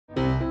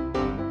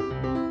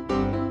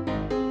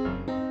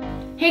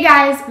Hey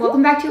guys,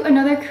 welcome back to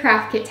another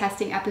craft kit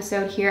testing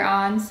episode here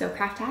on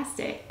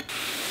SoCraftastic.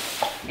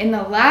 In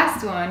the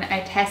last one, I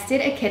tested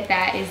a kit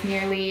that is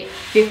nearly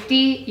 50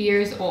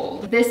 years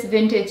old. This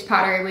vintage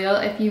pottery wheel.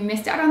 If you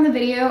missed out on the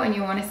video and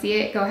you want to see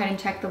it, go ahead and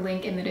check the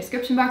link in the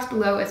description box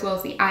below as well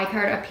as the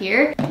iCard up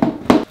here.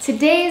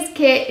 Today's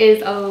kit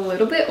is a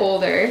little bit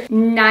older,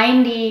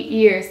 90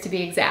 years to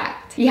be exact.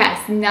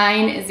 Yes,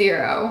 90.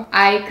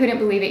 I couldn't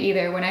believe it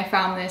either when I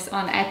found this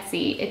on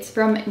Etsy. It's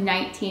from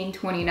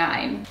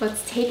 1929.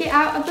 Let's take it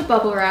out of the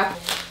bubble wrap.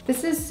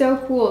 This is so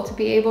cool to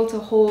be able to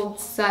hold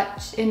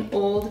such an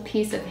old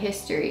piece of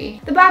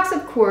history. The box,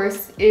 of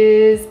course,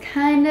 is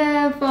kind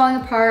of falling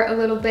apart a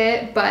little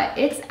bit, but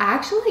it's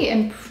actually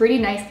in pretty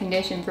nice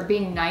condition for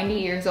being 90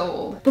 years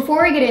old.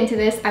 Before we get into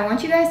this, I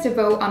want you guys to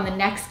vote on the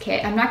next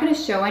kit. I'm not going to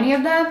show any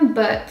of them,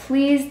 but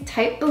please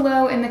type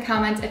below in the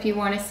comments if you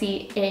want to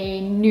see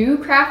a new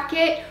craft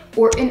kit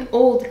or an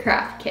old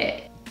craft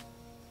kit.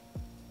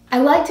 I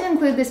like to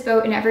include this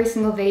vote in every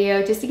single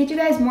video just to get you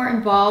guys more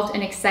involved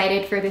and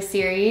excited for the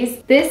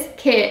series. This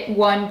kit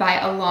won by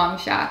a long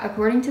shot.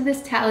 According to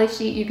this tally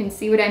sheet, you can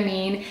see what I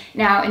mean.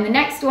 Now in the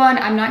next one,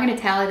 I'm not going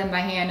to tally them by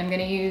hand. I'm going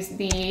to use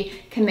the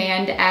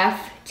Command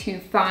F to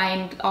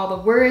find all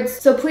the words.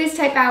 So please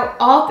type out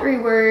all 3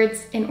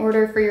 words in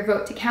order for your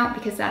vote to count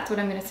because that's what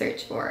I'm going to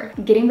search for.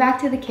 Getting back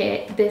to the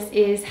kit, this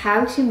is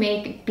how to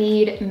make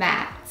bead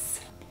mats.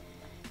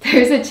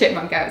 There's a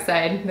chipmunk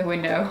outside the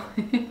window.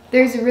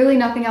 There's really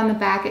nothing on the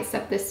back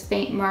except this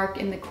faint mark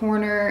in the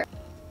corner.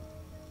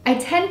 I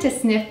tend to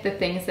sniff the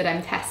things that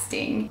I'm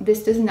testing.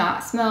 This does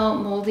not smell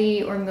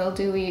moldy or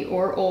mildewy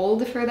or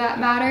old for that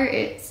matter.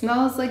 It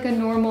smells like a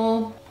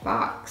normal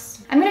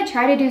box. I'm gonna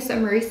try to do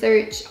some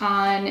research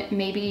on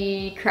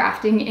maybe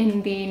crafting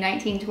in the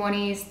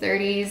 1920s,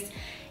 30s,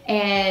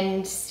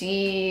 and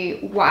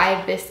see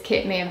why this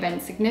kit may have been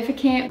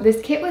significant. This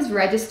kit was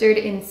registered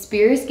in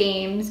Spears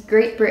Games,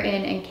 Great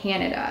Britain, and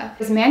Canada. It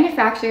was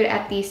manufactured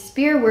at the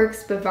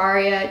Spearworks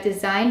Bavaria,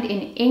 designed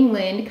in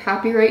England,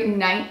 copyright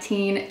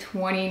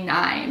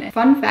 1929.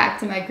 Fun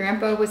fact, my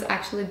grandpa was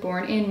actually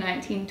born in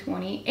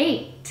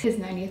 1928. His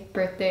 90th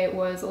birthday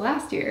was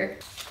last year.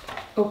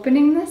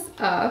 Opening this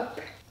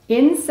up,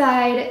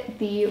 inside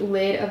the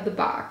lid of the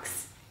box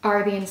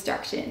are the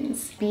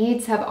instructions.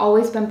 Beads have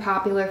always been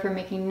popular for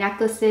making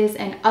necklaces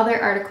and other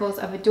articles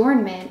of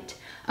adornment.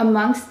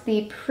 Amongst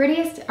the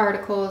prettiest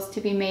articles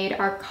to be made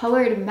are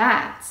colored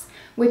mats,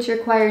 which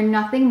require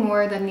nothing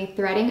more than the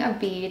threading of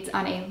beads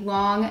on a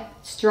long,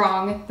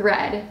 strong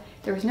thread.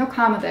 There was no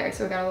comma there,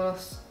 so I got a little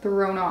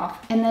thrown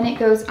off. And then it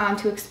goes on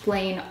to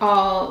explain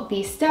all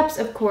the steps,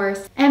 of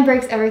course, and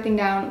breaks everything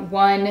down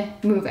one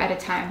move at a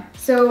time.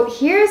 So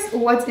here's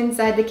what's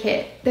inside the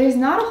kit. There's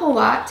not a whole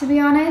lot, to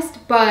be honest,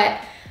 but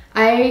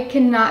I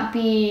cannot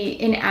be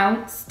an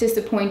ounce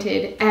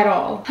disappointed at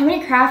all. How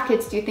many craft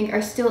kits do you think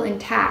are still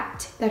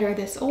intact that are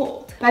this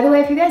old? By the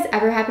way, if you guys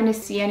ever happen to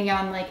see any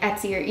on like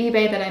Etsy or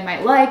eBay that I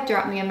might like,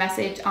 drop me a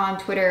message on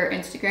Twitter or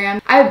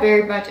Instagram. I would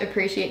very much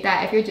appreciate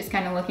that if you're just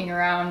kind of looking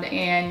around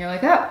and you're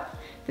like, oh,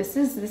 this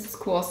is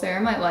cool, Sarah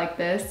might like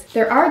this.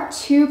 There are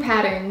 2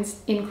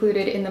 patterns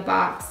included in the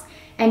box.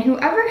 And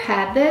whoever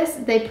had this,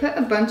 they put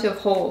a bunch of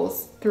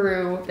holes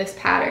through this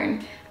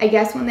pattern. I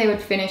guess when they would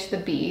finish the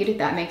bead,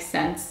 that makes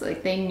sense.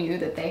 Like they knew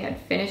that they had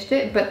finished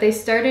it, but they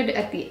started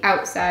at the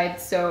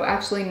outside. So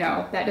actually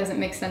no, that doesn't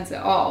make sense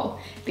at all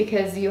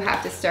because you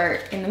have to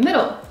start in the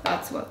middle.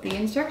 That's what the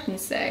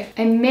instructions say.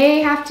 I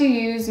may have to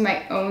use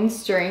my own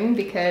string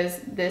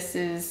because this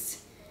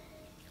is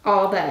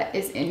all that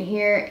is in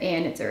here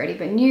and it's already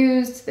been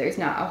used. There's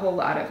not a whole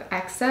lot of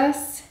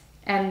excess,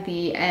 and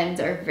the ends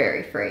are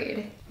very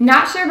frayed.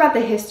 Not sure about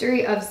the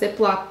history of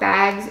Ziploc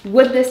bags.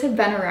 Would this have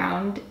been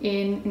around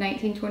in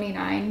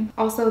 1929?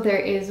 Also, there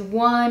is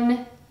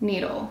one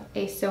needle,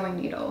 a sewing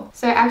needle.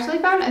 So I actually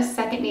found a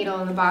second needle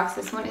in the box.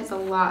 This one is a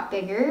lot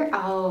bigger.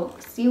 I'll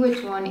see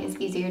which one is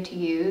easier to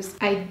use.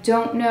 I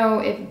don't know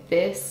if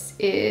this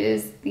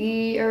is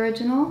the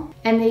original.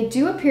 And they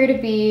do appear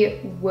to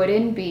be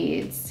wooden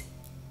beads.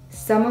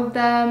 Some of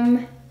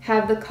them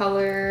have the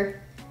color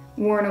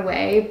worn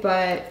away,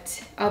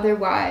 but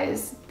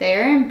otherwise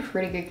they're in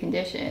pretty good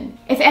condition.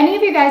 If any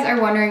of you guys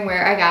are wondering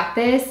where I got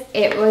this,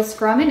 it was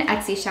from an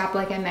Etsy shop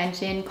like I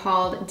mentioned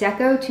called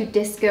Deco to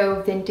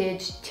Disco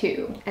Vintage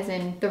 2, as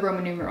in the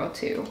Roman numeral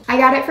 2. I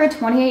got it for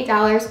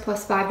 $28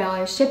 plus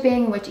 $5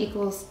 shipping, which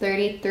equals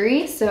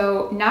 $33,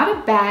 so not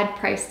a bad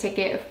price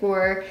ticket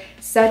for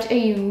such a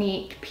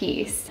unique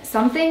piece.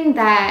 Something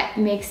that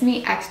makes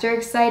me extra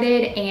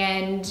excited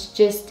and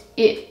just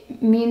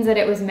it means that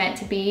it was meant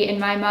to be in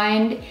my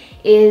mind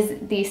is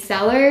the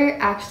seller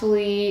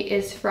actually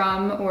is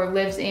from or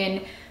lives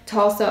in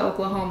Tulsa,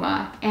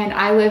 Oklahoma, and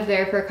I lived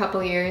there for a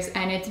couple years,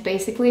 and it's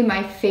basically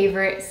my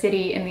favorite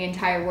city in the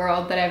entire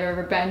world that I've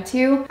ever been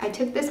to. I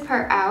took this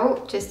part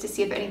out just to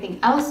see if anything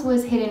else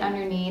was hidden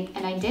underneath,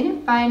 and I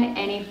didn't find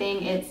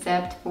anything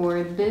except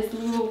for this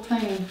little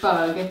tiny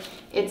bug.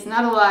 It's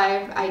not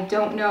alive. I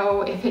don't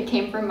know if it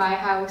came from my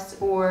house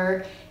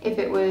or if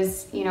it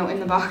was, you know, in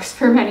the box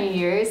for many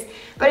years.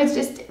 But it's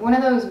just one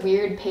of those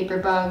weird paper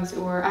bugs,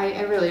 or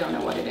I really don't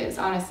know what it is,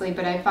 honestly,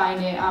 but I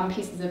find it on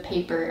pieces of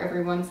paper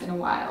every once in a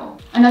while.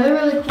 Another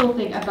really cool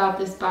thing about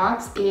this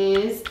box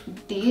is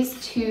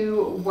these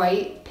two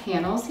white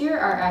panels here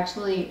are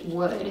actually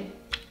wood.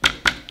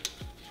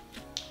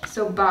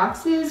 So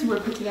boxes were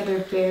put together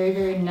very,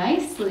 very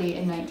nicely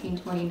in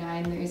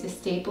 1929. There's a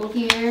staple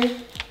here,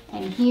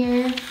 and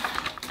here,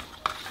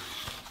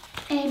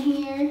 and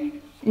here.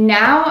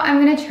 Now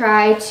I'm gonna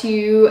try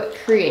to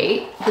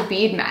create the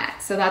bead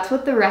mat. So that's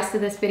what the rest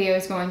of this video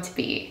is going to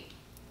be.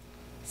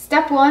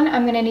 Step one,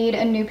 I'm gonna need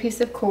a new piece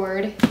of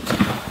cord.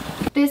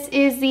 This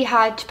is the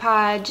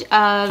hodgepodge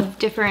of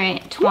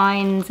different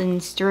twines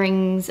and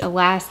strings,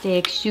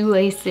 elastics,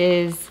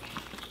 shoelaces,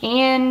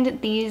 and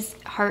these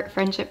heart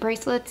friendship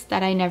bracelets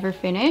that I never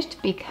finished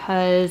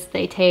because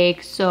they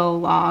take so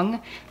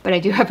long, but I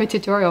do have a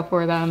tutorial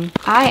for them.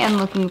 I am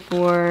looking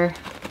for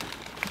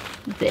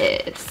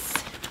this.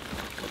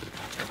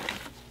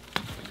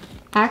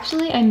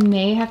 Actually, I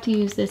may have to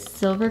use this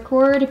silver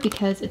cord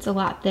because it's a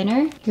lot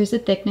thinner. Here's the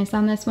thickness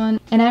on this one,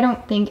 and I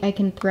don't think I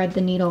can thread the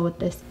needle with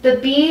this. The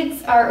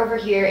beads are over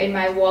here in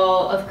my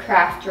wall of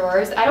craft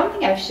drawers. I don't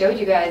think I've showed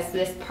you guys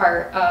this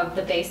part of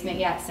the basement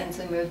yet since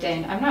we moved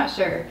in. I'm not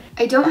sure.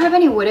 I don't have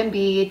any wooden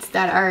beads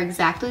that are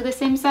exactly the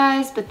same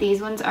size, but these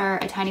ones are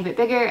a tiny bit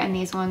bigger and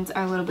these ones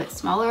are a little bit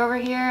smaller over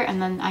here,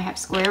 and then I have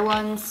square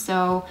ones,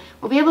 so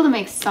we'll be able to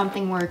make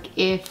something work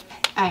if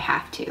I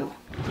have to.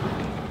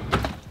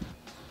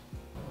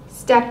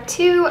 Step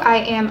two, I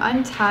am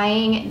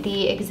untying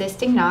the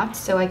existing knots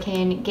so I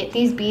can get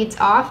these beads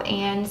off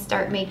and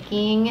start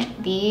making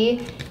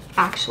the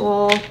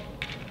actual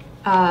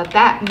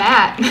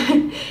mat.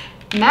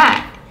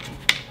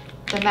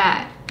 The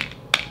mat.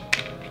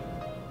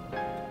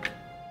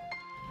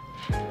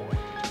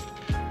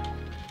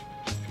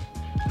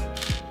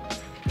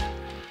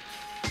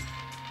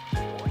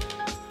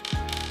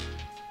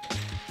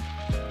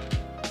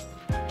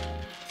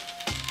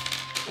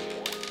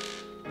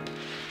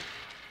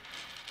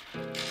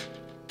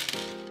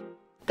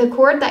 The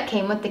cord that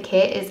came with the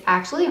kit is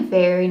actually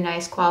very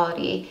nice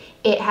quality.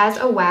 It has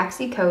a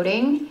waxy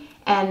coating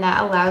and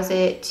that allows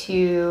it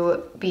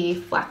to be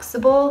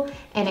flexible,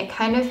 and it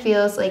kind of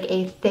feels like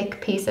a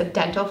thick piece of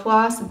dental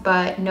floss,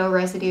 but no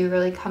residue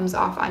really comes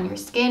off on your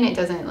skin. It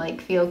doesn't like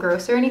feel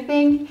gross or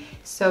anything.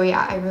 So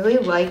yeah, I really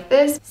like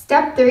this.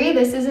 Step three,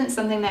 this isn't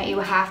something that you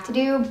have to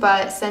do,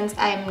 but since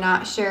I'm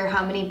not sure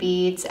how many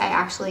beads I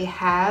actually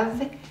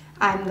have,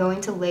 I'm going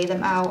to lay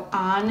them out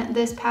on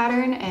this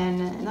pattern,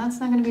 and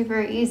that's not gonna be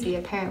very easy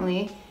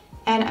apparently.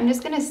 And I'm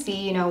just gonna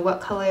see, you know,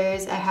 what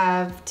colors I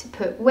have to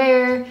put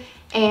where,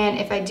 and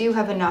if I do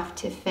have enough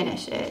to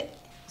finish it.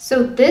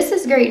 So this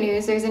is great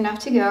news. There's enough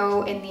to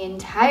go in the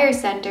entire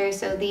center.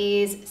 So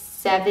these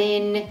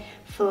 7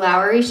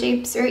 flowery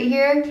shapes right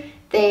here,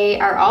 they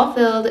are all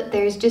filled.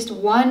 There's just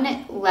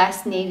one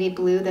less navy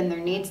blue than there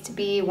needs to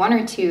be, 1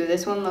 or 2.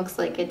 This one looks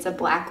like it's a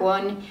black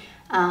one.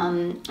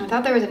 I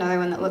thought there was another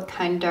one that looked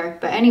kind of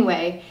dark, but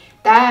anyway,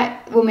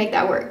 that will make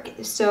that work.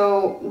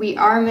 So we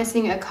are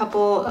missing a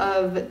couple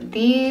of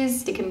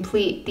these to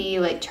complete the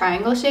like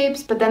triangle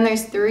shapes, but then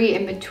there's 3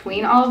 in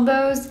between all of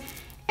those,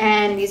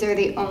 and these are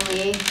the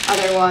only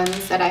other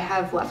ones that I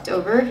have left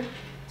over.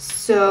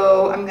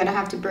 So I'm gonna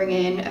have to bring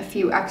in a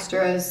few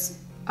extras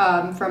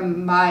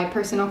from my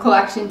personal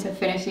collection to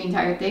finish the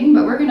entire thing,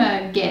 but we're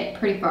gonna get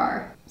pretty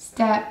far.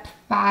 Step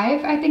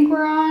 5, I think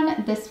we're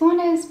on. This one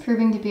is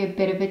proving to be a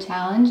bit of a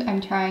challenge.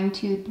 I'm trying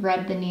to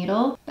thread the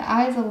needle. The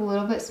eye is a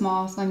little bit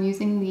small, so I'm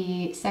using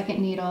the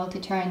second needle to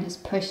try and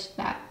just push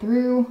that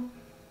through.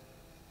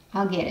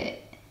 I'll get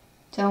it.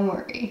 Don't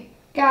worry.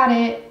 Got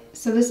it.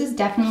 So this is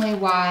definitely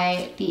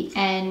why the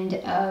end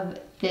of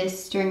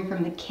this string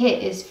from the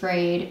kit is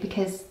frayed,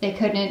 because they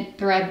couldn't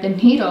thread the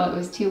needle. It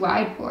was too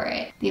wide for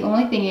it. The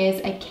only thing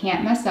is I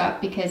can't mess up,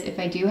 because if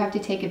I do have to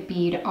take a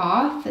bead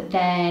off,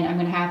 then I'm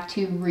gonna have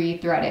to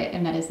re-thread it,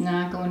 and that is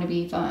not going to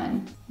be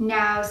fun.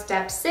 Now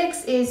step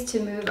 6 is to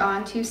move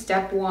on to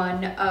step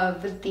 1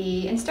 of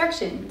the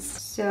instructions.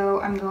 So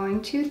I'm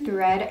going to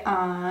thread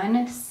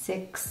on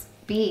 6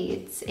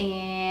 beads,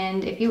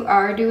 and if you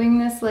are doing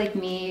this like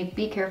me,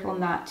 be careful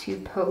not to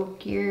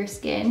poke your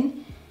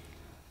skin.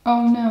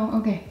 Oh no,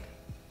 okay.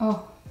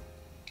 Oh,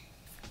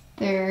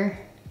 they're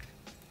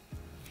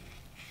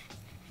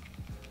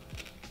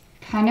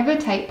kind of a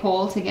tight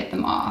pull to get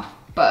them off,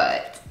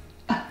 but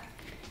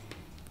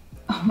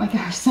oh my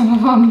gosh, some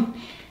of them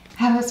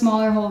have a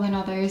smaller hole than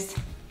others.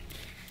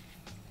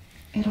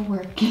 It'll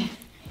work.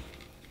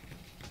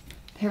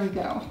 There we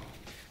go.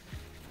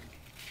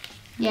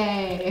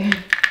 Yay.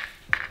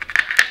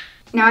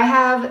 Now I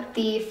have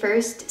the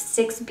first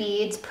 6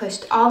 beads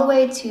pushed all the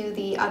way to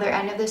the other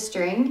end of the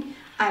string.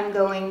 I'm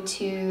going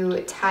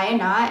to tie a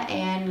knot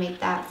and make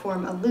that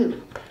form a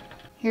loop.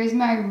 Here's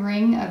my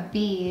ring of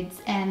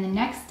beads, and the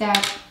next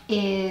step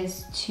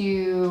is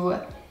to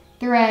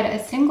thread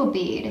a single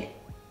bead,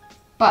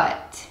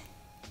 but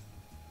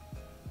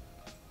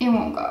it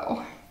won't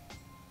go.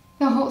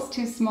 The hole's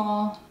too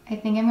small. I I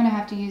think I'm gonna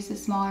have to use the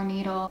smaller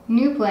needle.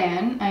 New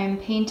plan, I'm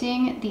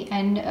painting the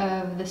end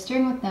of the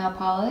string with nail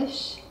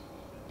polish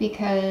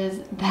because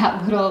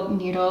that little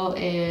needle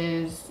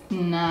is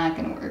not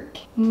gonna work.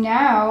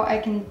 Now I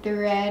can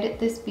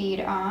thread this bead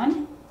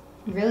on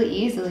really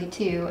easily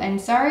too. And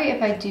sorry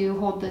if I do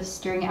hold this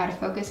string out of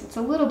focus, it's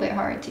a little bit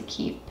hard to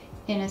keep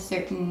in a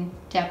certain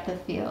depth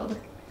of field.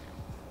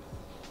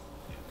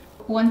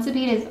 Once the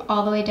bead is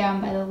all the way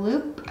down by the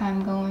loop,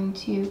 I'm going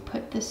to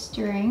put the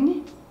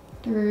string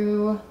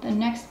through the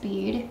next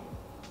bead.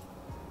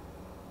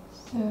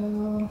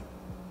 So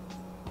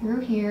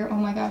through here, oh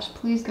my gosh,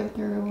 please go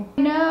through.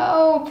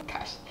 No,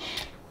 gosh.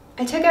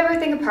 I took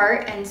everything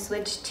apart and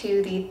switched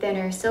to the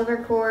thinner silver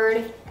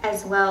cord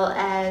as well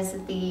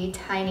as the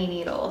tiny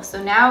needle.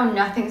 So now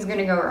nothing's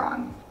gonna go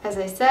wrong. As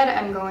I said,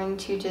 I'm going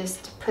to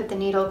just put the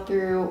needle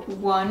through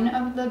one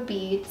of the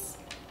beads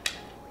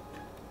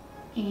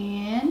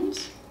and,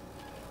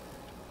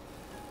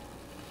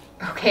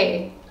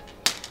 okay,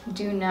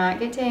 do not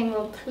get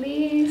tangled,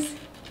 please.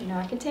 Do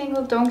not get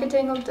tangled, don't get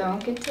tangled,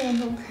 don't get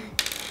tangled.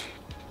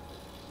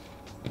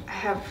 I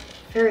have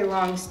very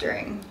long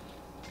string.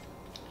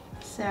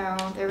 So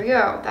there we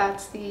go,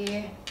 that's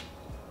the,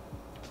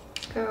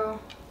 let's go.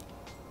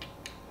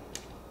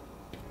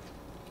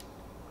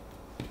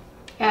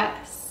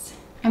 Yes.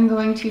 I'm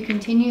going to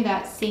continue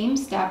that same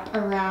step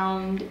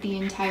around the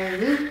entire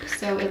loop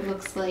so it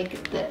looks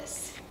like this.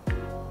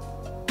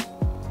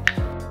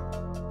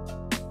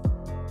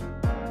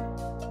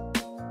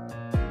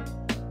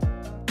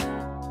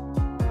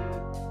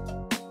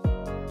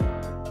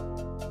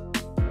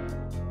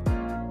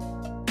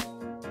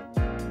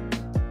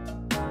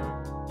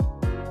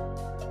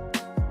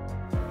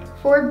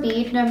 For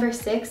bead number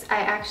 6,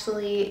 I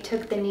actually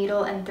took the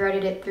needle and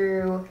threaded it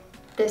through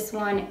this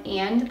one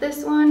and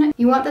this one.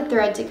 You want the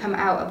thread to come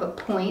out of a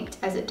point,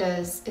 as it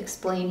does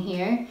explain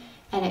here,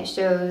 and it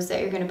shows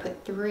that you're going to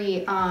put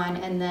 3 on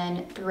and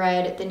then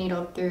thread the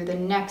needle through the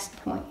next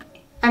point.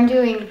 I'm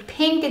doing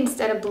pink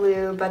instead of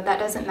blue, but that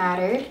doesn't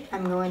matter.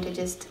 I'm going to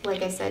just,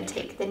 like I said,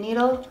 take the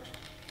needle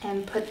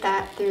and put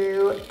that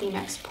through the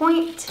next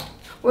point.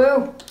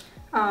 Woo!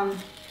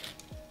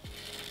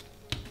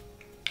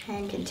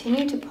 And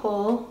continue to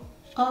pull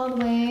all the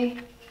way.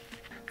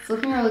 It's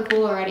looking really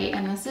cool already,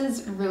 and this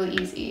is really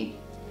easy.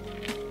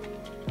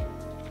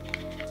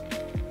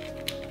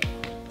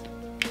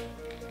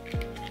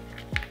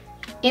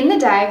 In the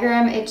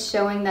diagram, it's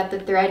showing that the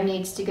thread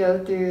needs to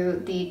go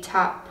through the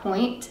top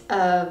point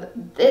of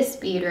this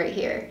bead right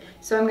here.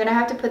 So I'm gonna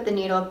have to put the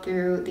needle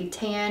through the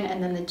tan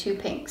and then the 2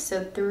 pinks,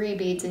 so 3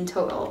 beads in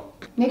total.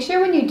 Make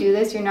sure when you do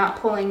this, you're not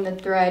pulling the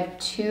thread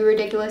too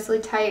ridiculously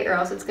tight, or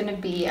else it's gonna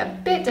be a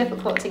bit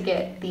difficult to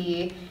get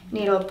the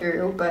needle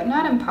through, but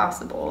not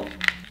impossible.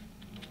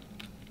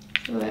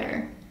 So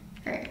there.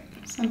 All right,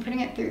 so I'm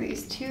putting it through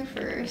these 2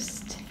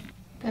 first,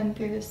 then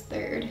through this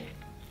 3rd.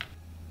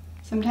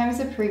 Sometimes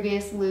the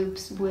previous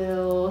loops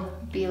will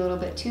be a little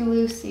bit too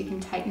loose, so you can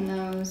tighten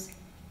those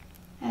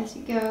as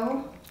you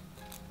go.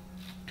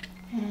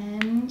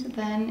 And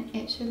then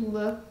it should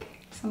look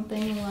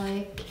something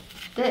like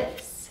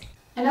this.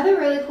 Another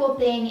really cool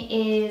thing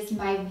is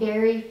my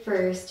very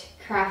first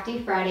Crafty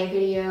Friday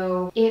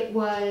video. It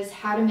was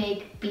how to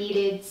make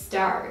beaded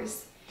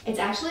stars. It's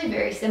actually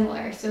very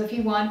similar, so if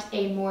you want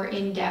a more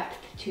in-depth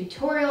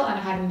tutorial on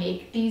how to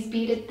make these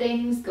beaded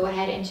things, go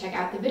ahead and check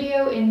out the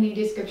video in the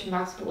description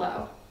box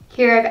below.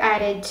 Here I've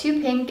added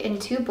 2 pink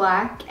and 2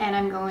 black, and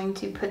I'm going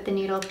to put the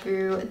needle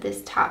through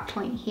this top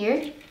point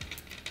here.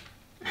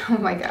 Oh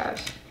my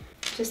gosh.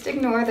 Just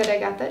ignore that I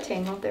got that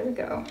tangled, there we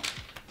go.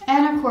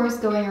 And of course,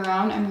 going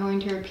around, I'm going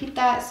to repeat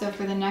that. So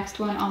for the next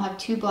one, I'll have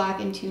 2 black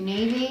and 2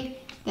 navy,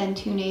 then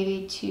 2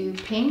 navy, 2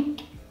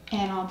 pink,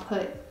 and I'll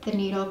put the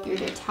needle through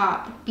the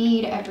top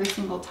bead every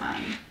single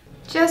time.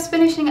 Just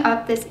finishing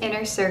up this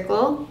inner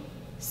circle.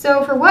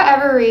 So for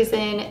whatever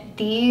reason,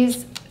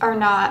 these are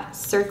not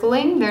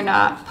circling, they're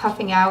not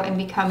puffing out and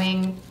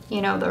becoming,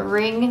 you know, the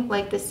ring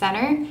like the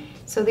center.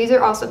 So these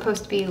are all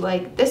supposed to be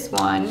like this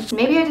one.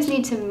 Maybe I just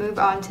need to move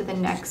on to the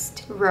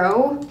next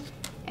row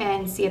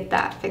and see if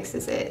that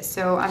fixes it.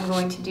 So I'm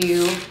going to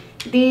do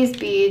these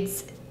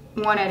beads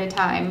one at a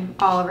time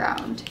all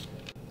around.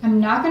 I'm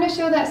not going to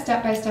show that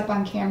step by step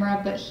on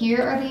camera, but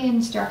here are the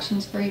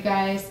instructions for you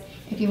guys.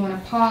 If you want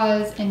to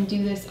pause and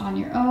do this on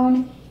your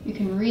own, you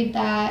can read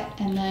that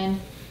and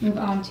then move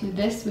on to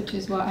this, which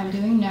is what I'm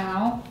doing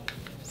now.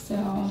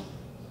 So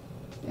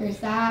there's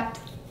that.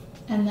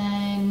 And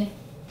then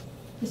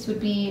this would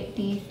be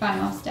the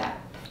final step.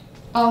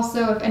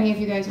 Also, if any of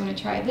you guys want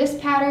to try this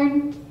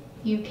pattern,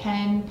 you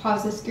can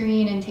pause the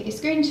screen and take a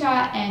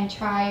screenshot and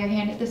try your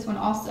hand at this one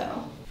also.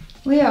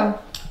 Leo,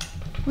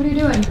 what are you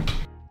doing?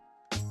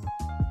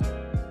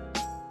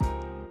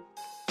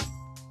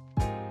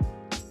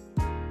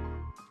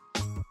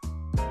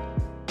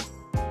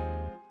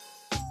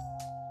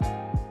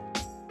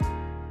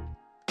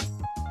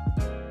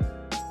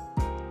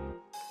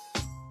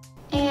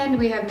 And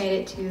we have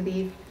made it to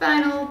the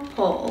final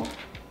pull.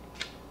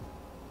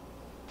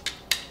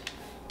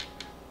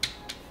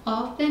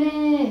 All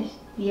finished.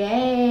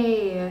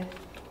 Yay!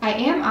 I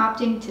am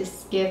opting to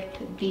skip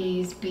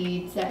these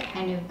beads that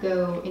kind of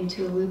go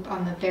into a loop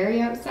on the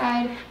very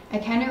outside. I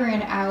kind of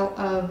ran out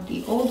of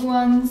the old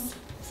ones.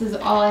 This is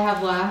all I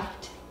have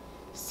left.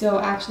 So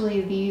actually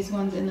these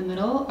ones in the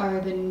middle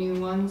are the new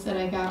ones that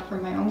I got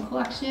from my own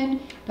collection,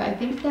 but I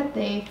think that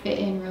they fit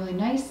in really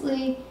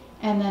nicely.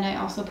 And then I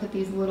also put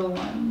these little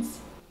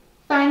ones.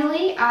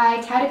 Finally,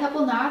 I tied a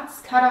couple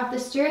knots, cut off the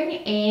string,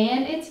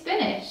 and it's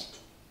finished.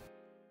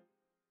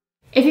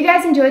 If you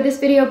guys enjoyed this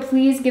video,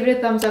 please give it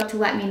a thumbs up to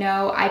let me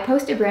know. I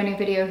post a brand new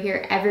video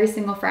here every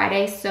single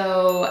Friday,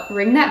 so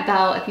ring that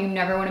bell if you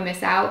never want to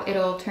miss out.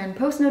 It'll turn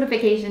post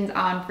notifications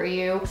on for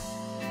you.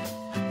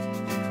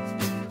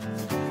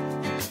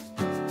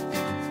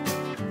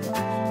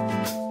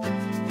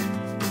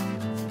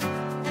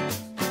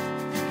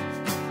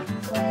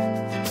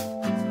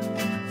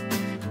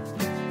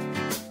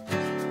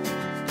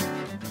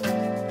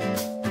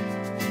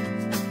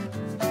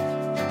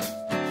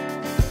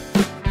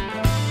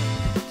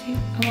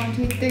 One,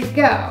 two, three,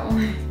 go.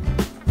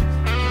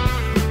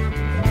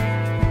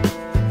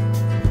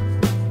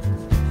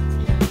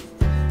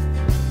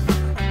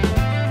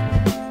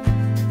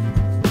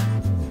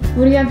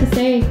 What do you have to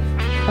say?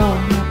 Oh,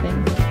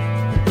 nothing.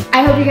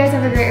 I hope you guys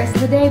have a great rest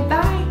of the day.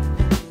 Bye.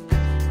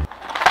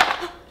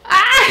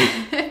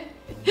 Ah!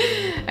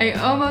 I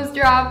almost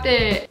dropped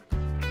it.